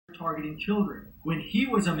targeting children. When he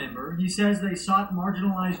was a member, he says they sought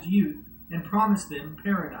marginalized youth and promised them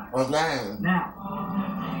paradise.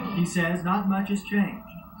 Now, he says not much has changed.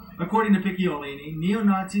 According to Picciolini,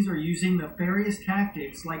 neo-Nazis are using nefarious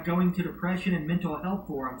tactics like going to depression and mental health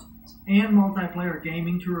forums and multiplayer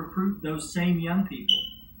gaming to recruit those same young people.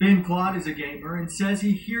 Ben Claude is a gamer and says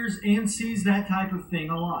he hears and sees that type of thing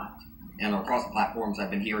a lot. And across the platforms,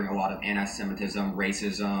 I've been hearing a lot of anti-Semitism,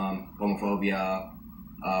 racism, homophobia,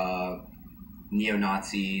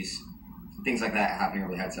 neo-Nazis, things like that happening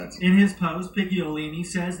over the headsets. In his post, Picciolini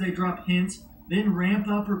says they drop hints, then ramp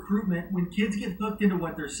up recruitment when kids get hooked into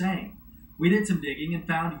what they're saying. We did some digging and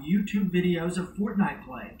found YouTube videos of Fortnite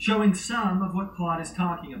play, showing some of what Claude is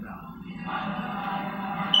talking about.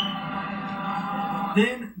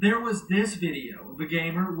 Then there was this video of a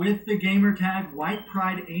gamer with the gamer tag White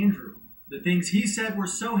Pride Andrew. The things he said were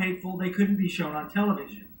so hateful they couldn't be shown on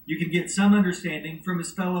television. You can get some understanding from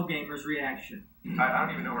his fellow gamers' reaction. I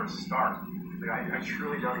don't even know where to start. I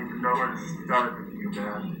truly don't even know where to start with you,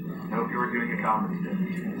 man. I hope you were doing a comedy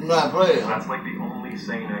bit. That's like the only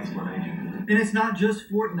sane explanation. And it's not just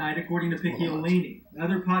Fortnite, according to Picciolini.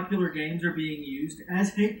 Other popular games are being used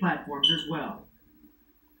as hate platforms as well.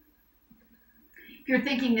 If you're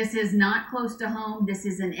thinking this is not close to home, this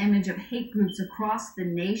is an image of hate groups across the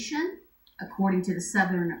nation, according to the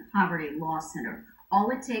Southern Poverty Law Center. All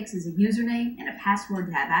it takes is a username and a password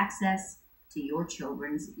to have access to your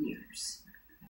children's ears.